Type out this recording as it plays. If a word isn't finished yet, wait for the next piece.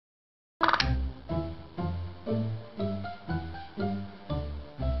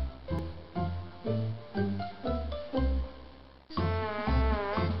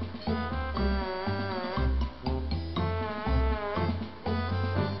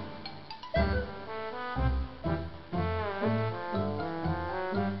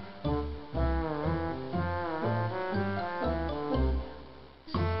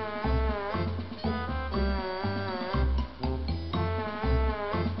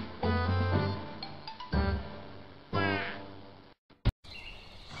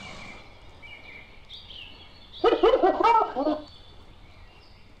Hello,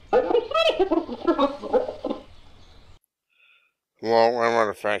 I'm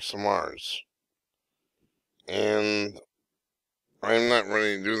Artifactsofmars, and I'm not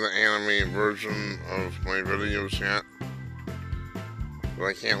ready to do the animated version of my videos yet, but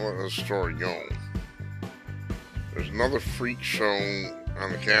I can't let this story go. There's another freak show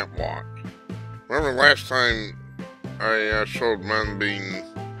on the catwalk. Remember last time I showed men being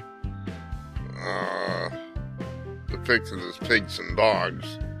depicted as pigs and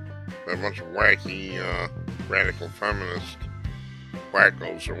dogs by a bunch of wacky, radical feminist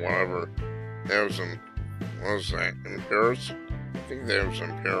wackos or whatever. That was in, what was that, in Paris? I think that was in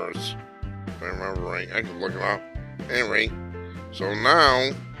Paris, if I remember right. I could look it up. Anyway, so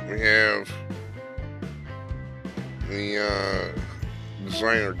now we have the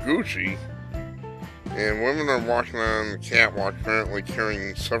designer Gucci, and women are walking on the catwalk apparently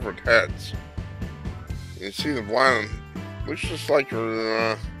carrying severed heads. You see the blonde looks just like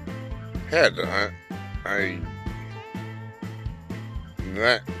her head.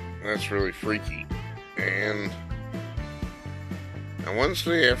 That's really freaky. And on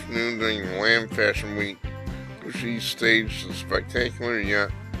Wednesday afternoon during the Milan Fashion Week, Gucci staged a spectacular yet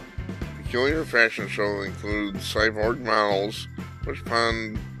peculiar fashion show that includes cyborg models, which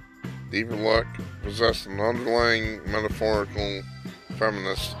upon deeper look possessed an underlying metaphorical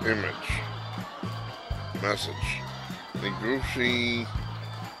feminist message. The Gucci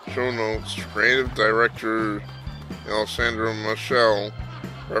show notes creative director Alessandro Michel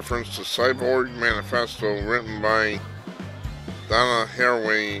referenced a Cyborg Manifesto written by Donna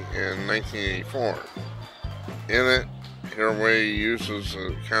Haraway in 1984. In it, Haraway uses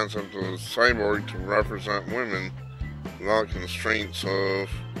the concept of a cyborg to represent women without constraints of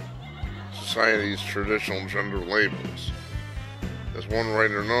society's traditional gender labels. As one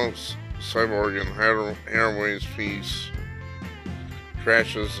writer notes, Cyborg in Haraway's piece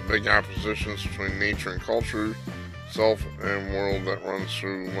trashes the big oppositions between nature and culture, self and world that runs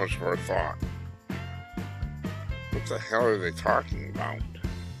through much of our thought. What the hell are they talking about?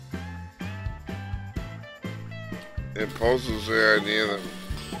 It poses the idea that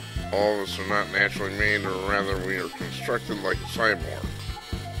all of us are not naturally made, or rather we are constructed like a cyborg.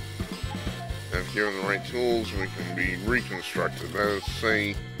 And if given the right tools, we can be reconstructed. That is to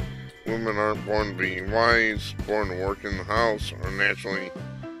say, women aren't born to be wives, born to work in the house, or naturally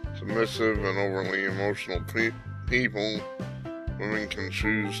submissive and overly emotional people. Women can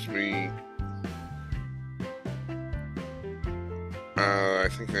choose to be, I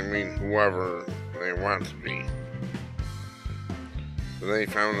think they mean whoever they want to be. Today,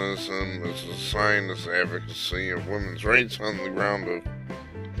 feminism is assigned as the advocacy of women's rights on the ground of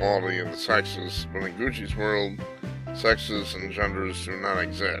equality of the sexes, but in Gucci's world, sexes and genders do not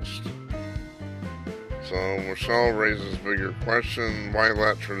exist. So Michelle raises a bigger question: why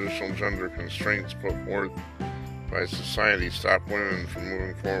let traditional gender constraints put forth by society stop women from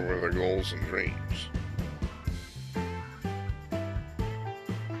moving forward with their goals and dreams?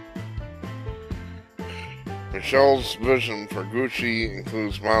 Michelle's vision for Gucci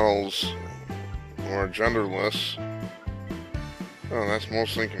includes models who are genderless. Oh, that's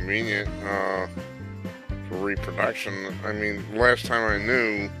mostly convenient for reproduction. I mean, last time I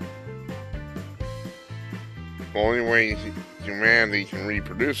knew, the only way humanity can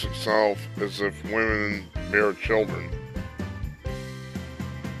reproduce itself is if women bear children.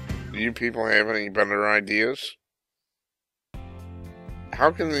 Do you people have any better ideas?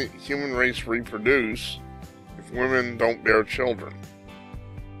 How can the human race reproduce if women don't bear children?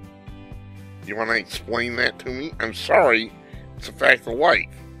 You want to explain that to me? I'm sorry, it's a fact of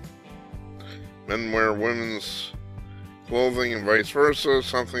life. Men wear women's clothing and vice versa,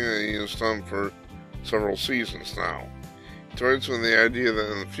 something that he has done for several seasons now. He toys with the idea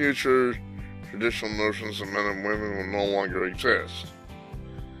that in the future, traditional notions of men and women will no longer exist.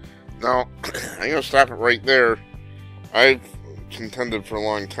 Now, I'm going to stop it right there. I've contended for a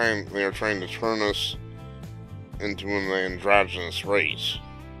long time they are trying to turn us into an androgynous race.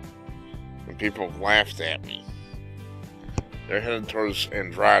 And people have laughed at me. They're headed towards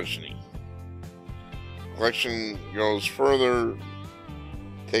androgyny. The collection goes further,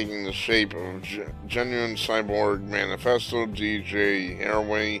 taking the shape of Genuine Cyborg Manifesto, D.J.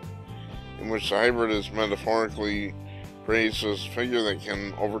 Haraway, in which the hybrid is metaphorically praised as a figure that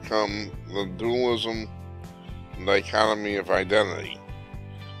can overcome the dualism and dichotomy of identity.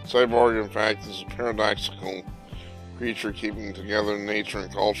 Cyborg, in fact, is a paradoxical creature keeping together nature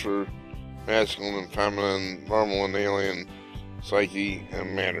and culture, masculine and feminine, normal and alien, psyche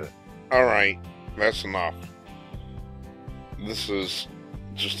and matter. Alright, that's enough. This is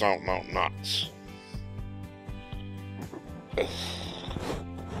just out and out nuts.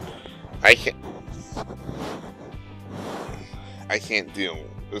 I can't deal.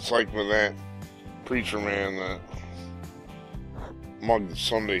 It's like with that preacher man that mugged the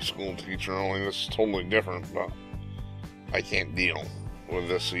Sunday school teacher, only this is totally different, but I can't deal with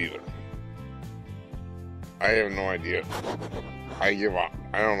this either. I have no idea. I give up.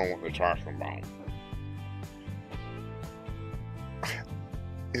 I don't know what they're talking about.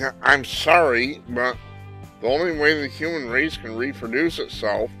 Yeah, I'm sorry, but the only way the human race can reproduce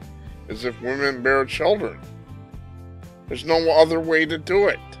itself is if women bear children. There's no other way to do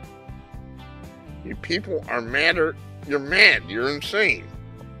it. You people are madder. You're mad. You're insane.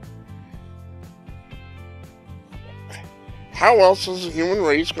 How else is the human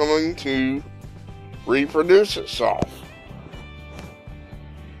race going to reproduce itself?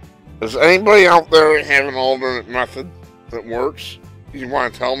 Does anybody out there have an alternate method that works? You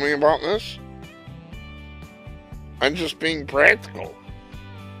want to tell me about this? I'm just being practical.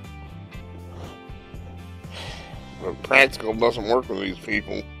 But practical doesn't work with these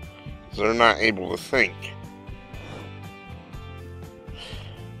people because they're not able to think.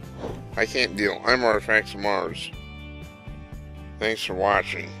 I can't deal. I'm Artifacts of Mars. Thanks for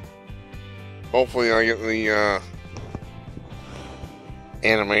watching. Hopefully I'll get the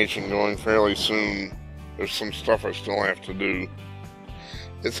animation going fairly soon. There's some stuff I still have to do.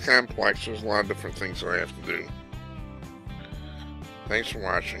 It's complex. There's a lot of different things I have to do. Thanks for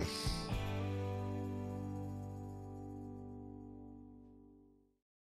watching.